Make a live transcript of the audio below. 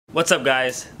What's up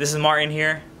guys, this is Martin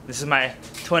here. This is my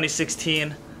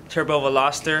 2016 Turbo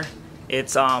Veloster.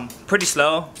 It's pretty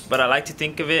slow, but I like to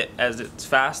think of it as it's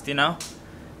fast, you know.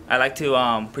 I like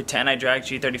to pretend I drag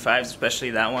G35s,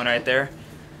 especially that one right there.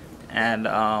 And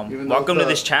welcome to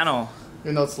this channel.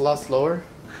 Even though it's a lot slower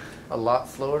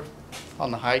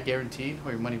on the high guaranteed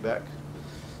or your money back.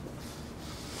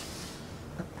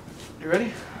 You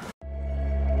ready?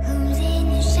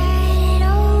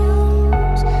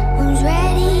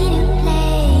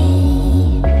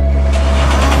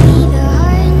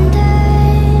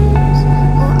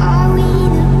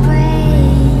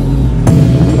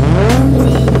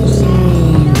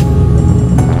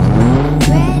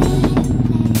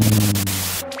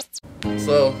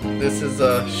 So this is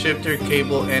a shifter,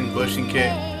 cable, and bushing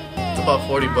kit. It's about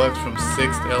 40 bucks from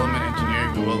 6th Element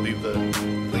Engineering. We will leave the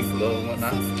link below and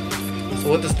whatnot. So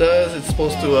what this does, it's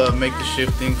supposed to make the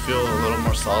shifting feel a little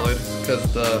more solid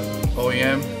because the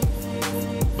OEM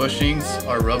bushings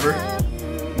are rubber.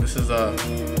 This is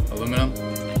aluminum.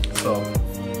 So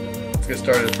let's get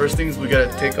started. First things, we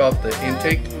gotta take off the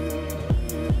intake,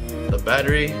 the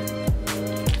battery,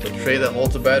 the tray that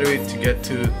holds the battery to get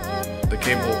to the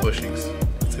cable bushings.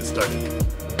 Let's get started.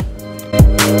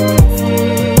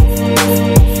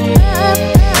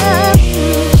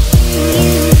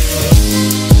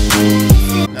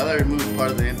 Now that I removed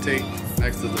part of the intake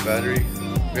next to the battery,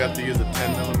 we have to use a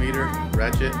 10mm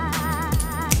ratchet,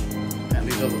 and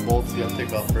these are the bolts you have to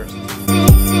take off first.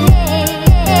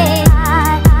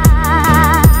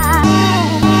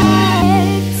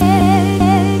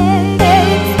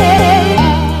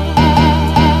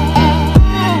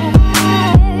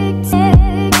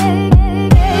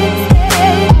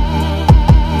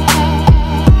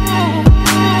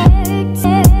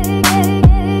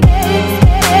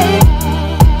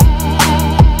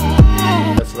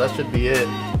 That should be it.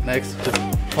 Next, just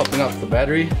popping off the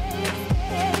battery.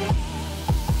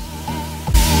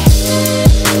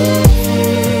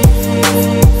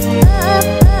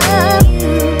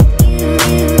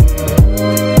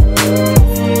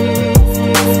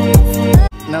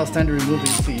 Now it's time to remove the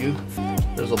ECU.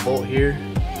 There's a bolt here,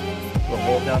 a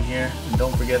bolt down here, and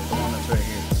don't forget the one that's right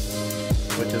here,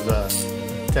 which is a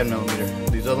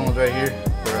 10mm. These other ones right here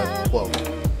were at 12.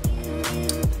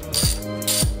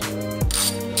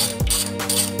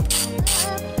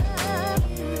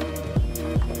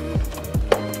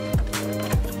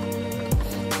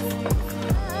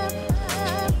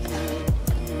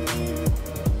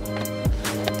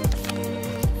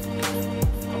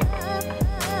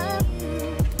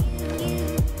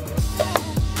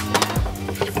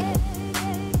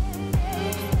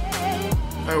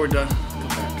 Alright, we're done. Come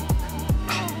back.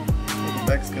 The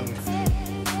back's coming.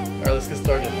 Alright, let's get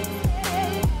started.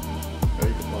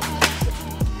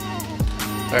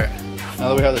 Alright, now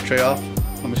that we have the tray off,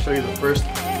 let me show you the first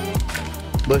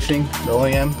bushing, the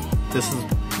OEM. This is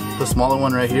the smaller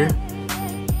one right here,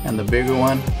 and the bigger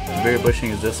one, the bigger bushing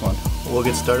is this one. We'll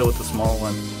get started with the smaller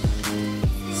one.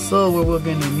 So what we're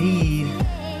gonna need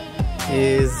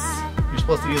is, you're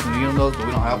supposed to use a needle nose, but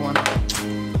we don't have one.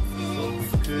 So we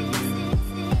could use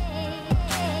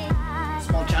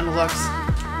small channel locks.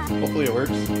 Hopefully it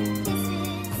works. Here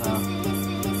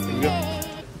we go.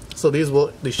 So these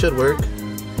should work.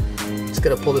 Just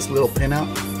gotta pull this little pin out,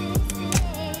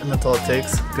 and that's all it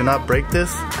takes. Do not break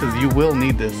this, because you will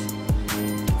need this.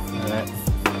 Alright.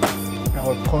 Now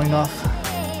we're pulling off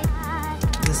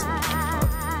this.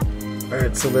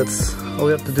 Alright, so all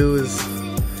we have to do is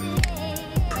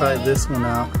pry this one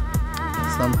out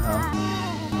somehow.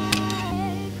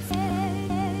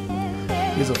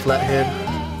 Use a flathead.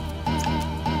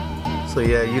 So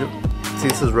yeah, you see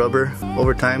this is rubber.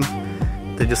 Over time,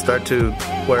 they just start to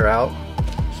wear out.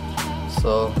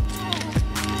 So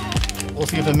we'll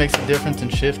see if it makes a difference in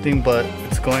shifting, but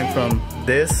it's going from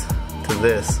this to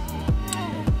this.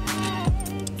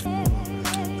 It's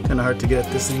kind of hard to get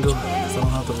at this angle because I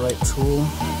don't have the right tool.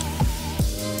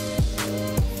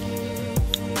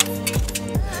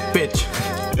 Bitch.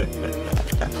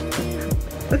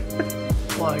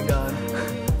 Oh my god.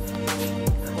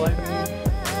 Why me?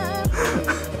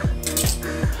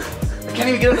 I can't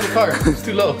even get into the car. It's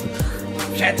too low.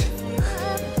 Shit.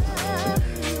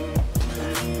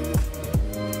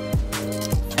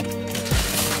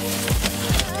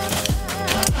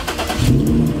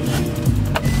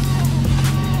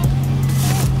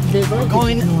 We're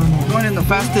going in the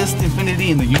fastest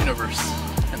Infinity in the universe,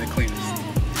 and the cleanest.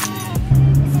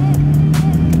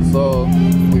 So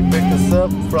we picked this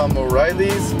up from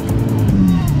O'Reilly's.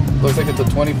 Looks like it's a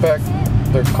 20 pack.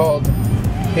 They're called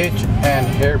hitch and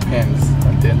hairpins.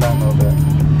 I did not know that.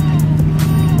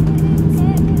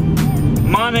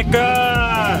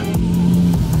 Monica!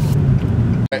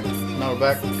 Alright, now we're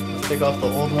back. Let's take off the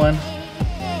old one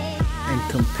and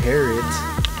compare it.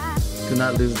 Do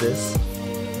not lose this.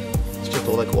 It's just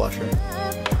a like washer.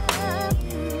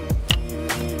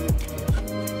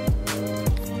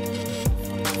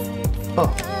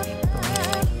 Oh.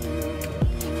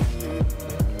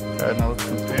 Alright, now let's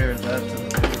compare that to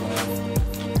the big one.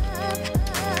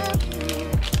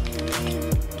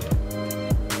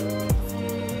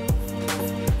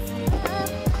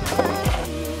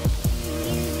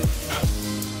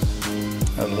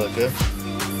 That'll look good.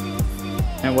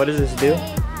 And what does this do?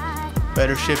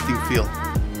 Better shifting feel.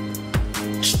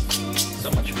 So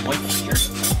much moisture.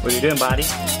 What are you doing, buddy?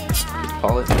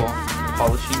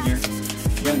 Polishing your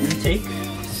young intake.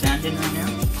 Sanding right now.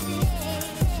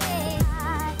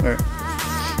 Alright.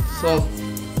 So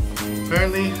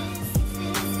apparently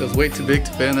it was way too big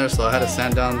to fit in there, so I had to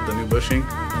sand down the new bushing.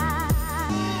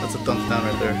 That's a thumbs down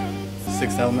right there.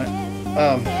 6th element.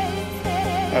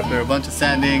 After a bunch of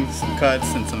sanding, some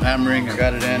cuts, and some hammering, I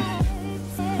got it in.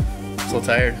 I'm so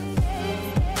tired.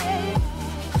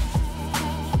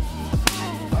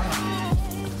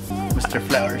 Mr.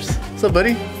 Flowers. What's up,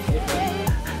 buddy?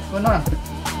 What's going on?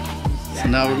 So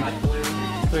now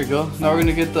there you go. Now we're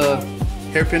gonna get the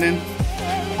hairpin in.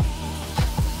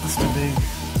 That's too big.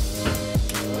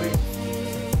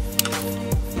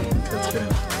 That's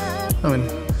good. I mean,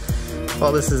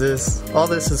 all this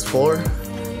is for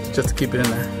just to keep it in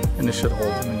there, and it should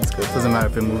hold. I mean, it's good. It doesn't matter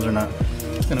if it moves or not.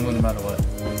 It's gonna move no matter what.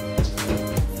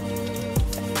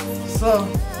 So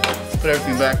let's put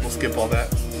everything back. We'll skip all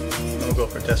that. And we'll go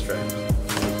for a test drive.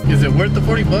 Is it worth the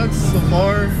 40 bucks so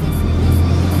far?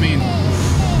 I mean,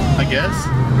 I guess.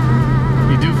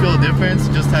 You do feel a difference.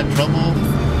 Just had trouble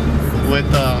with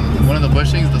one of the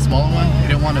bushings, the smaller one. It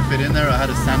didn't want to fit in there. I had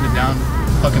to sand it down.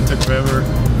 Fucking took forever.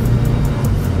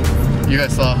 You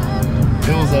guys saw.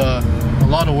 It was a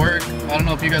lot of work. I don't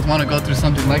know if you guys want to go through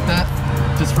something like that,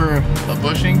 just for a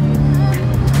bushing.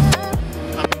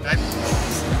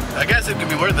 I guess it could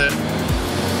be worth it.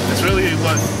 It's really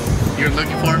what you're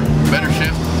looking for. Better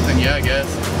shift. Then yeah, I guess.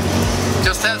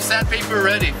 Just have sandpaper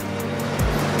ready.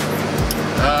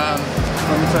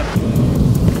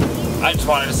 I just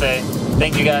wanted to say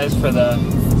thank you guys for the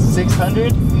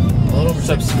 600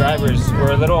 subscribers.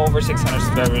 We're a little over 600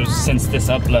 subscribers since this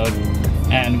upload,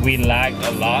 and we lagged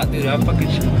a lot. Dude, I have fucking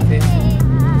shit on my face. Is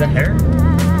that hair?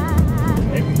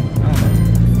 Maybe.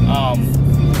 I don't know.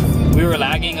 We were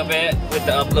lagging a bit with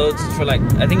the uploads for like,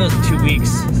 I think it was 2 weeks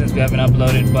since we haven't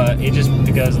uploaded, but it just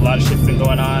because a lot of shit's been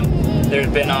going on. There's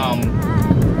been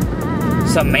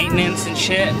some maintenance and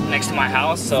shit next to my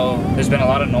house, so there's been a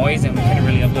lot of noise and we couldn't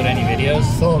really upload any videos.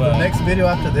 So the next video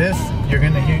after this, you're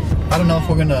gonna hear, I don't know if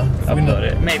we're gonna upload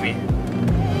it. Maybe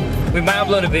we might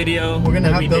upload a video. We're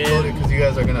gonna have to upload it because you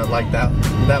guys are gonna like that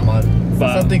mod.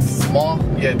 But something small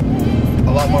yet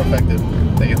a lot more effective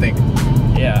than you think.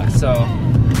 Yeah, so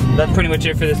that's pretty much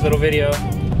it for this little video.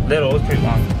 Little, it's pretty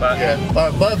long, but yeah.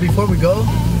 But before we go,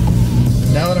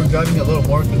 now that I'm driving a little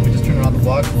more because we just turned around the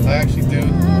block, I actually do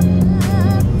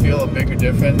feel a bigger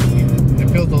difference. It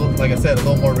feels, like I said, a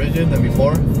little more rigid than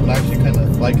before. I actually kind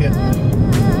of like it.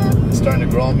 It's starting to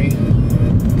grow on me.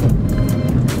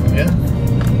 Yeah,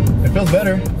 it feels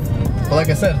better. But like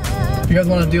I said, if you guys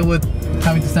want to deal with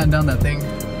having to sand down that thing,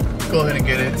 go ahead and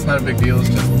get it. It's not a big deal. It's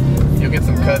just you'll get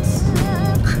some cuts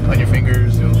on your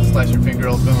fingers. You'll slice your finger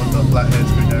open with a flathead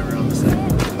screwdriver on the side.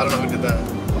 I don't know who did that.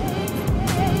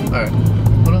 All right,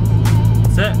 hold on.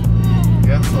 That's it.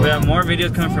 Yeah, so we have more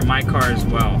videos coming from my car as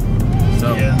well.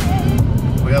 So yeah,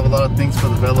 we have a lot of things for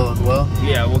the Velo as well.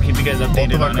 Yeah, we'll keep you guys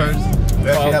updated. Both of our cars. We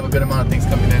actually have a good amount of things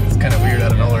coming in. It's kind of weird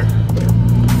out of nowhere.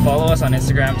 Follow us on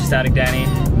Instagram, staticdanny.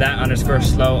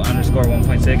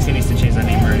 That_slow_1.6. He needs to change that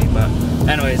name already. But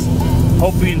anyways,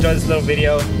 hope you enjoyed this little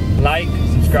video. Like,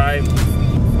 subscribe,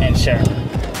 and share.